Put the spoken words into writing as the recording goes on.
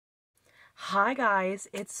Hi guys,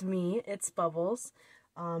 it's me, it's Bubbles.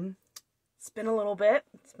 It's been a little bit.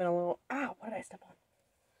 Ow, what did I step on?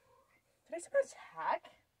 Did I step on a tack?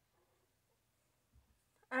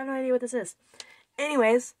 I have no idea what this is.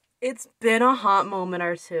 Anyways, it's been a hot moment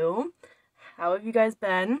or two. How have you guys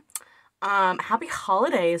been? Happy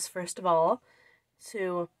holidays, first of all,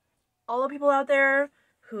 to all the people out there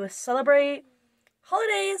who celebrate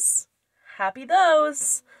holidays. Happy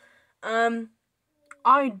those.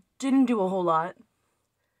 I didn't do a whole lot.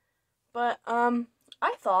 But,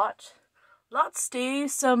 I thought, let's do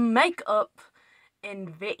some makeup and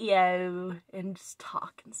video and just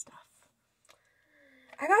talk and stuff.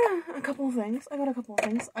 I got a couple of things.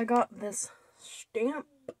 I got this stamp.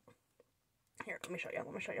 Here, let me show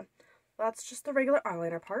you. That's just the regular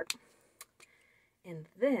eyeliner part. And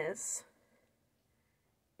this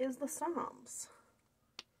is the Psalms.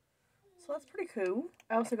 So that's pretty cool.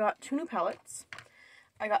 I also got 2 new palettes.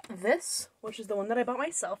 I got this, which is the one that I bought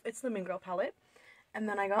myself. It's the Mean Girl palette. And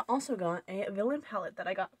then I also got a villain palette that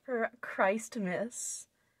I got for Christmas.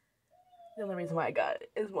 The only reason why I got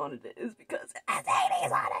it is because it has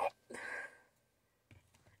Hades on it.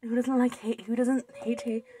 Who doesn't like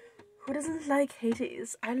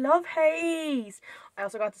Hades? I love Hades. I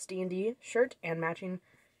also got this D&D shirt and matching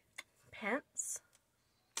pants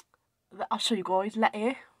that I'll show you guys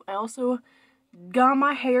later. I also got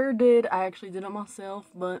my hair did. I actually did it myself,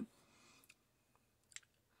 but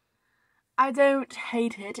I don't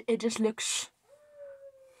hate it. It just looks...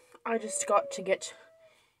 I just got to get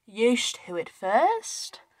used to it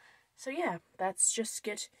first. So yeah, let's just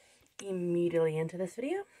get immediately into this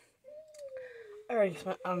video. I already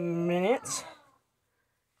spent a minute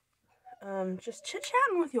just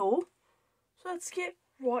chit-chatting with y'all. So let's get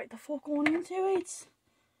right the fuck on into it.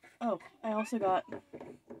 Oh, I also got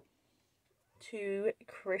 2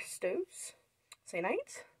 crystals.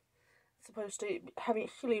 Selenite. Supposed to have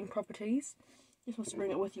healing properties. You're supposed to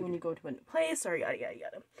bring it with you when you go to a new place, or yada yada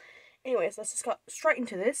yada. Anyways, let's just get straight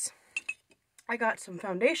into this. I got some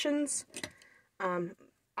foundations.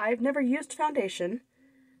 I've never used foundation,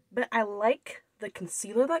 but I like the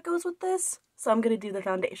concealer that goes with this, so I'm gonna do the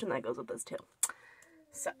foundation that goes with this too.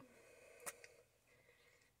 So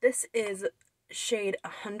this is shade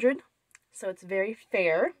 100, so it's very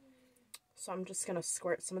fair. So I'm just gonna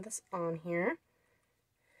squirt some of this on here.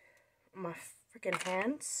 My freaking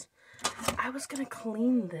hands. I was gonna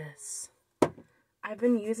clean this. I've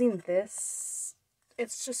been using this.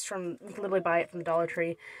 It's just from, you can literally buy it from Dollar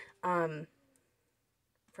Tree for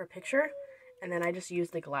a picture, and then I just use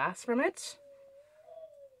the glass from it.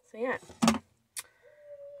 So yeah.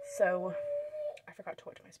 So I forgot to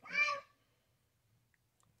wet my sponge.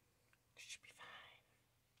 It should be fine,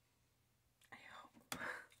 I hope.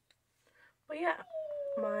 But yeah,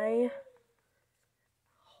 my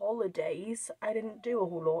holidays, I didn't do a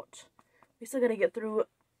whole lot. We still gotta get through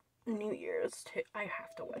New Year's too. I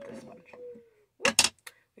have to wet this sponge.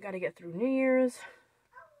 We gotta get through New Year's,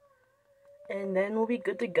 and then we'll be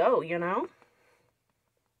good to go, you know?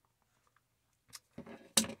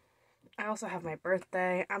 I also have my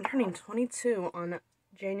birthday. I'm turning 22 on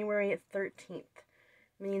January 13th,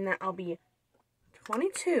 meaning that I'll be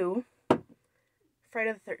 22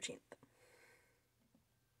 Friday the 13th.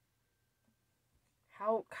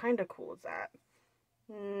 How kind of cool is that?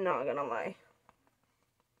 Not gonna lie.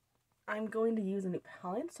 I'm going to use a new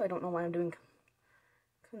palette, so I don't know why I'm doing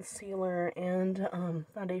concealer and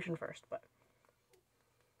foundation first, but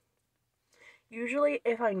usually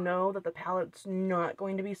if I know that the palette's not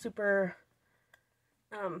going to be super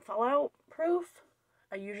fallout proof,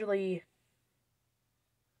 I usually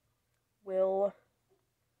will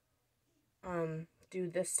do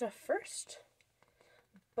this stuff first.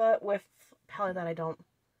 But with palette that I don't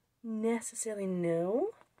necessarily know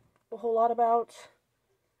a whole lot about,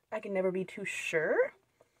 I can never be too sure,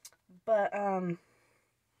 but I'm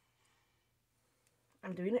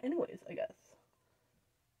doing it anyways, I guess.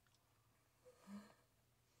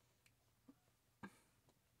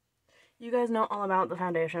 You guys know all about the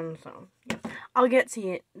foundation, so yeah. I'll get to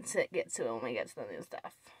it when we get to the new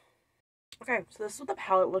stuff. Okay, so this is what the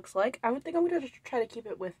palette looks like. I would think I'm going to try to keep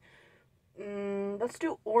it with let's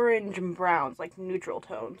do orange and browns, like neutral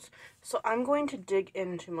tones. So I'm going to dig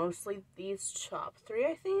into mostly these top 3,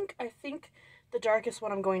 I think. I think the darkest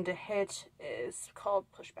one I'm going to hit is called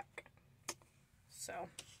Pushback. So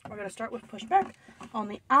we're going to start with Pushback on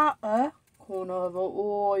the outer corner of the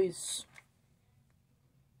eyes.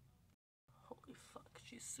 Holy fuck,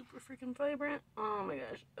 she's super freaking vibrant. Oh my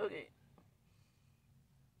gosh, okay.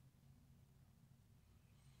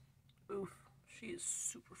 Oof, she is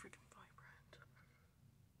super freaking vibrant.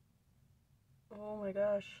 Oh my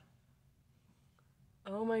gosh.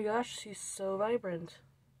 Oh my gosh, she's so vibrant.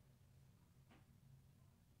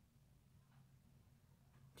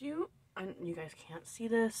 You guys can't see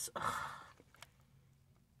this. Ugh.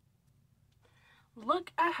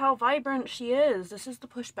 Look at how vibrant she is. This is the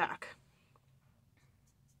pushback.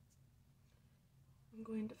 I'm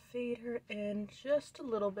going to fade her in just a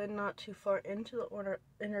little bit, not too far into the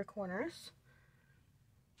inner corners.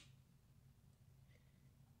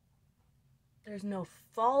 There's no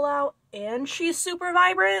fallout, and she's super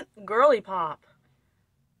vibrant. Girly pop.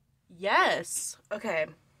 Yes. Okay.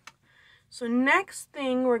 So next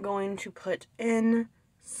thing we're going to put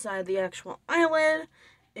inside the actual eyelid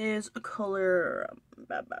is a color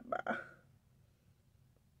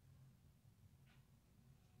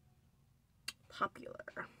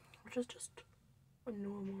Popular, which is just a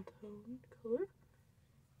normal tone color.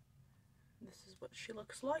 This is what she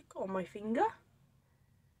looks like on my finger.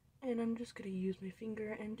 And I'm just going to use my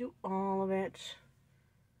finger and do all of it.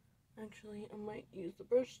 Actually, I might use the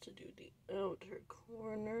brush to do the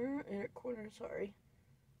inner corner, sorry.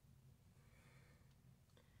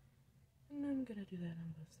 And I'm going to do that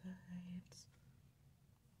on both sides.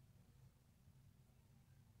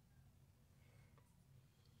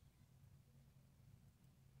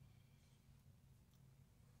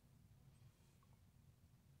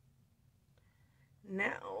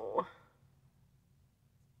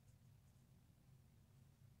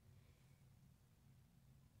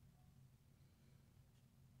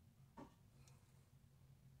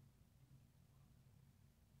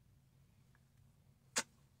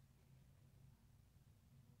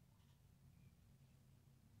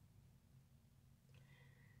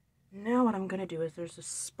 Now, what I'm going to do is there's a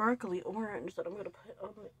sparkly orange that I'm going to put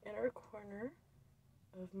on the inner corner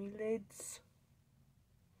of my lids.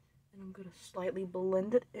 And I'm going to slightly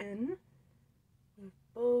blend it in with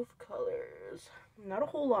both colors. Not a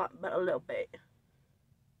whole lot, but a little bit.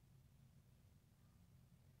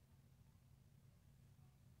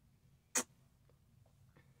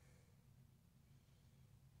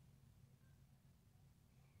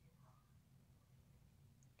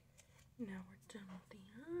 Now we're done with the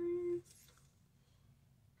eyes.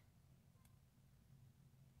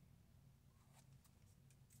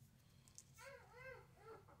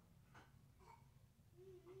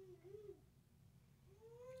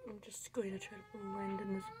 I'm just going to try to blend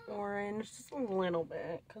in this orange just a little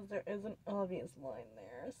bit because there is an obvious line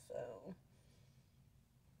there, so.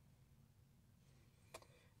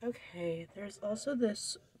 Okay, there's also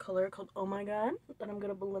this color called Oh My God that I'm going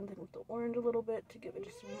to blend in with the orange a little bit to give it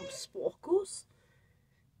just some sparkles.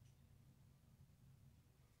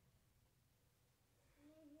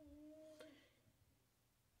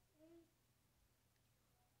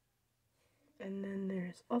 And then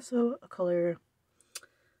there's also a color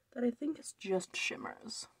that I think is just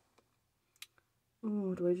shimmers.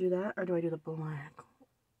 Ooh, do I do that or do I do the black?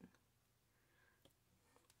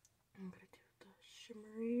 I'm going to do the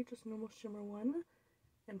shimmery, just normal shimmer one,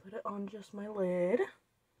 and put it on just my lid.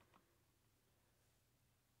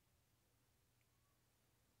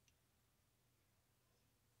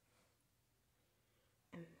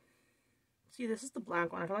 And see, this is the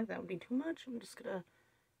black one. I feel like that would be too much. I'm just gonna,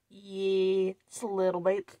 yeah, it's a little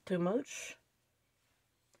bit too much.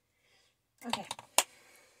 Okay.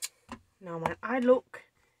 Now my eye look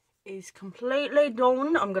is completely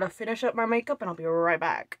done. I'm gonna finish up my makeup and I'll be right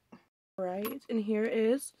back. Alright, and here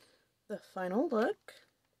is the final look.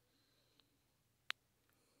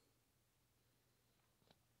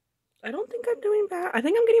 I don't think I'm doing bad. I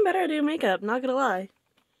think I'm getting better at doing makeup, not gonna lie.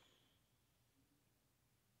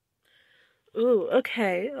 Ooh,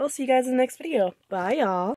 okay. I'll see you guys in the next video. Bye, y'all.